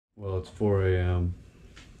Well, it's 4 a.m.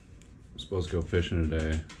 I'm supposed to go fishing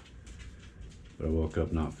today, but I woke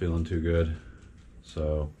up not feeling too good.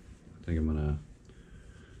 So I think I'm gonna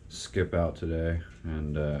skip out today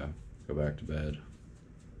and go back to bed.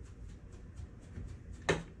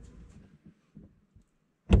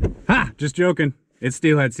 Ha! Just joking. It's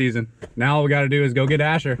steelhead season. Now all we gotta do is go get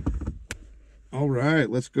Asher. All right,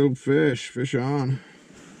 let's go fish. Fish on.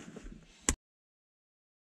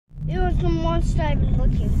 It was the monster I've been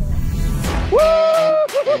looking for. Woo!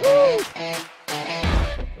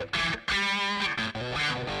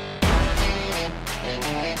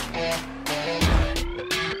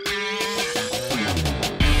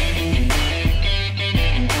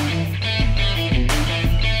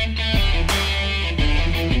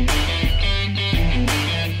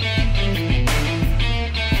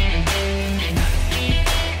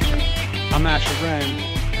 I'm Asher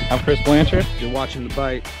Wren. I'm Chris Blanchard. You're watching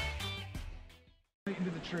TheBite.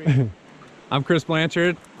 Into the tree. I'm Chris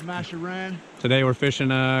Blanchard. I'm Asher Wren. Today we're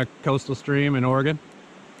fishing a coastal stream in Oregon.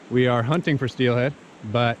 We are hunting for steelhead,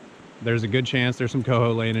 but there's a good chance there's some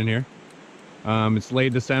coho laying in here. It's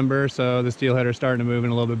late December, so the steelhead are starting to move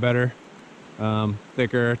in a little bit better,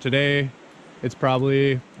 thicker. Today it's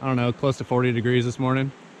probably, I don't know, close to 40 degrees this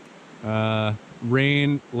morning.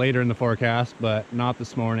 Rain later in the forecast, but not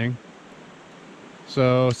this morning.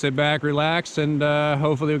 So sit back, relax, and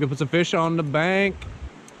hopefully we can put some fish on the bank.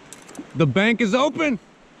 The bank is open.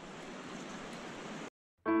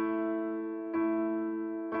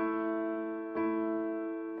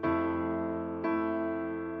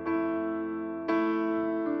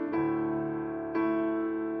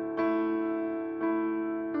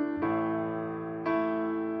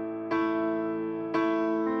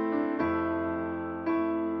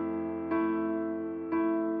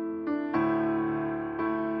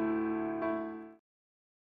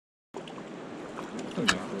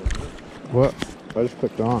 What? I just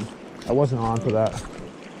clicked on. I wasn't on for that.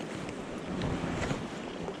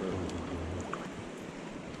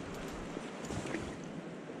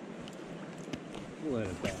 Let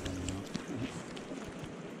it that one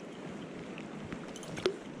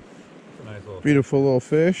out. Nice little Beautiful little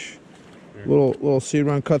fish. Little sea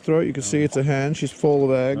run cutthroat. You can see it's a hen. She's full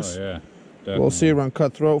of eggs. Oh yeah, definitely. Little sea run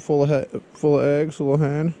cutthroat, full of eggs. A little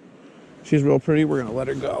hen. She's real pretty. We're gonna let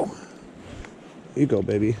her go. There you go,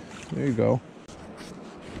 baby. There you go.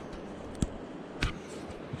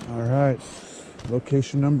 All right,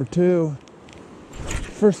 location number 2.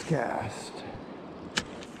 First cast.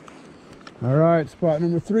 All right, spot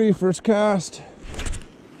number 3. First cast.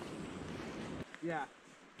 Yeah.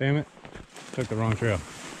 Damn it, took the wrong trail.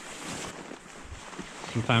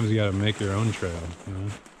 Sometimes you gotta make your own trail, you know?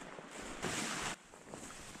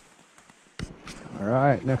 All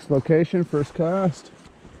right, next location, first cast.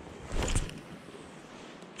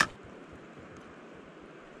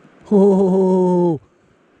 Oh,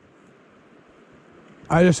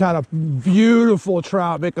 I just had a beautiful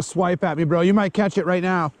trout make a swipe at me, bro. You might catch it right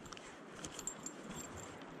now.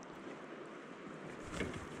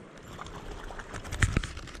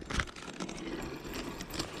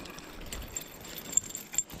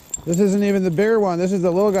 This isn't even the bigger one. This is the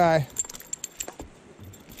little guy.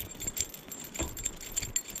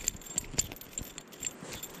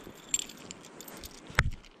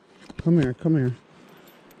 Come here, come here.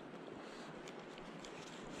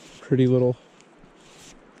 Pretty little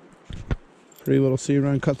sea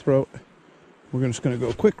run cutthroat. We're just gonna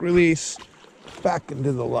go quick release back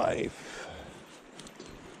into the life.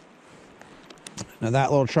 Now that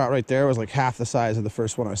little trout right there was like half the size of the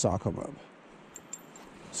first one I saw come up.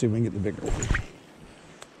 See if we can get the bigger one.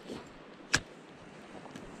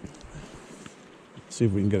 See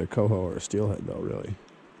if we can get a coho or a steelhead though, really.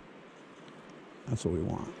 That's what we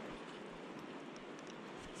want.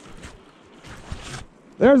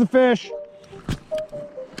 There's a fish.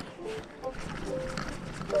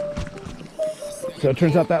 So it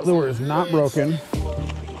turns out that lure is not broken.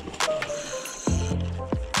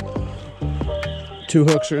 2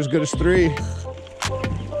 hooks are as good as 3.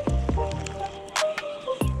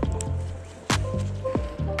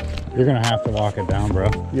 You're gonna have to walk it down,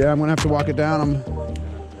 bro. Yeah, I'm gonna have to walk it down.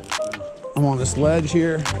 I'm on this ledge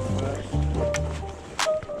here.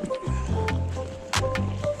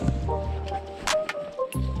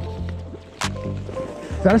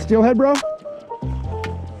 Is that a steelhead, bro?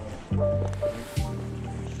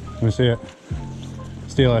 Let me see it.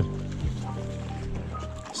 Steelhead.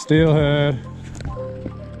 Steelhead.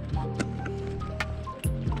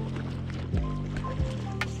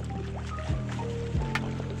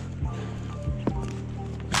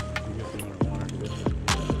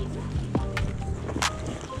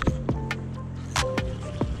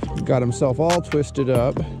 Got himself all twisted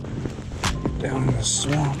up down in the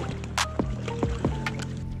swamp.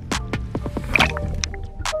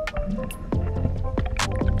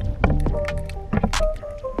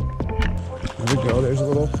 There we go, there's a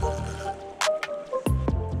little.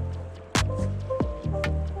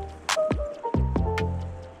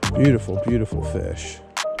 Beautiful, beautiful fish.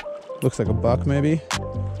 Looks like a buck maybe.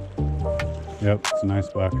 Yep, it's a nice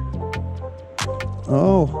buck.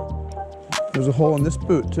 Oh, there's a hole in this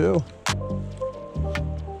boot too.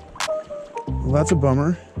 Well, that's a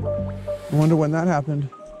bummer. I wonder when that happened.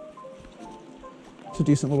 It's a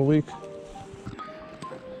decent little leak.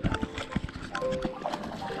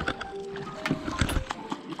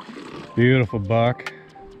 Beautiful buck.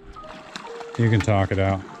 You can talk it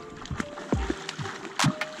out.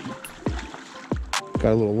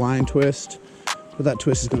 Got a little line twist, but that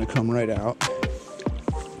twist is going to come right out.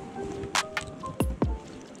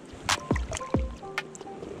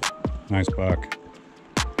 Nice buck.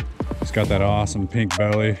 He's got that awesome pink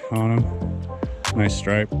belly on him. Nice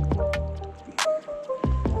stripe.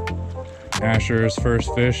 Asher's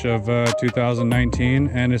first fish of 2019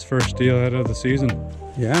 and his first steelhead of the season.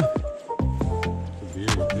 Yeah. It's a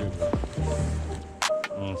beauty too, bro.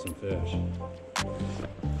 Awesome fish.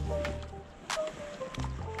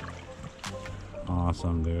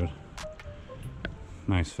 Awesome, dude.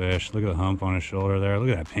 Nice fish. Look at the hump on his shoulder there. Look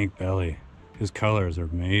at that pink belly. His colors are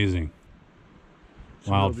amazing.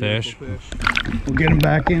 Wild fish. We'll get him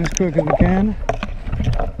back in as quick as we can.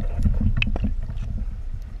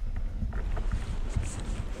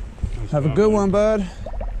 Have a good one, bud.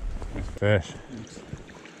 Nice fish.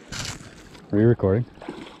 Are you recording?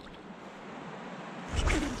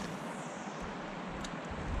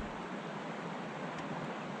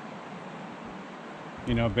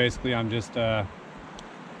 You know, basically I'm just kind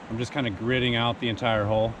of gridding out the entire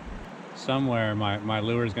hole. Somewhere my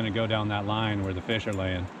lure is going to go down that line where the fish are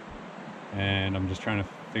laying, and I'm just trying to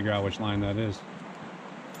figure out which line that is.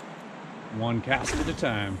 One cast at a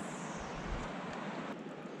time.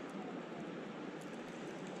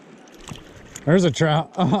 There's a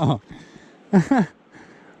trout. Oh.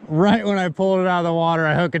 Right when I pulled it out of the water,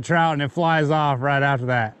 I hook a trout and it flies off right after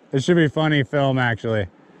that. It should be funny film, actually.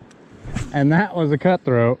 And that was a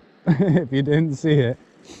cutthroat, if you didn't see it.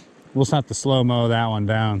 We'll just have to slow-mo that one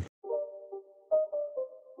down.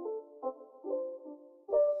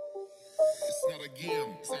 It's not a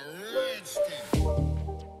game, it's a rage thing.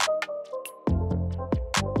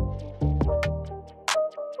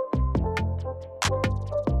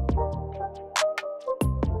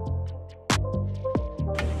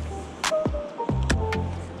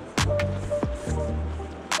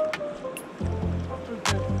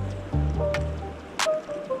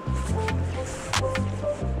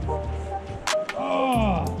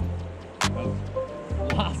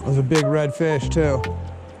 That was a big red fish too.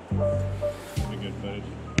 Pretty good footage.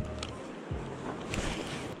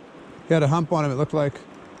 He had a hump on him, it looked like.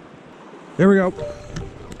 There we go.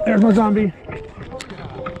 There's my zombie.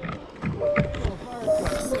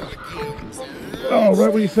 Oh,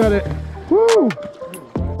 right when you said it. Woo!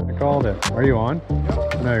 I called it. Are you on?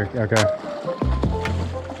 Yep. No, you're okay.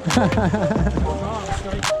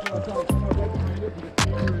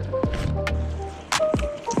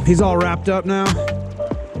 He's all wrapped up now.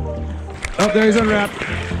 Oh, there he's unwrapped.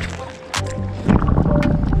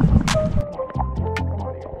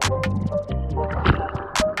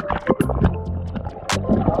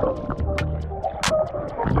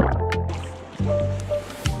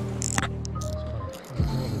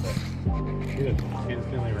 Good.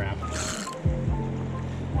 Instantly wrapped.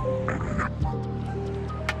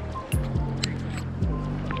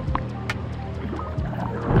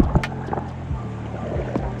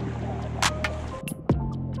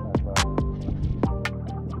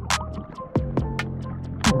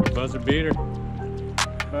 Buzzer beater.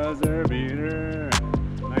 Buzzer beater.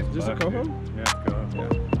 Nice. Is this a coho? Dude. Yeah, it's coho. Yeah.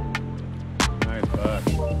 Nice buck.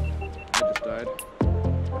 I just died.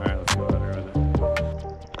 Alright, let's go out there with it.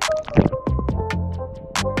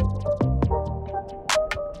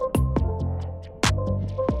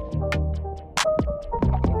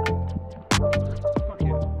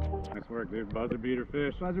 Nice work, dude. Buzzer beater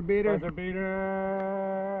fish. Buzzer beater. Buzzer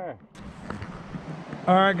beater.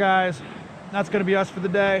 All right, guys, that's gonna be us for the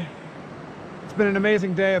day. It's been an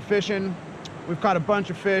amazing day of fishing. We've caught a bunch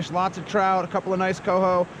of fish, lots of trout, a couple of nice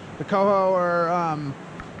coho. The coho are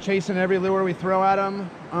chasing every lure we throw at them.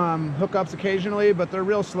 Hookups occasionally, but they're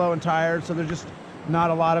real slow and tired, so there's just not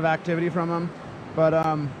a lot of activity from them. But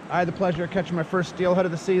I had the pleasure of catching my first steelhead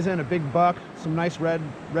of the season, a big buck, some nice red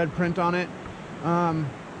print on it.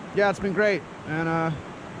 Yeah, it's been great, and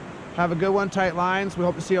Have a good one, tight lines. We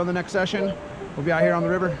hope to see you on the next session. We'll be out here on the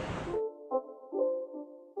river.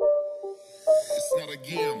 It's not a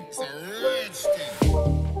game, it's a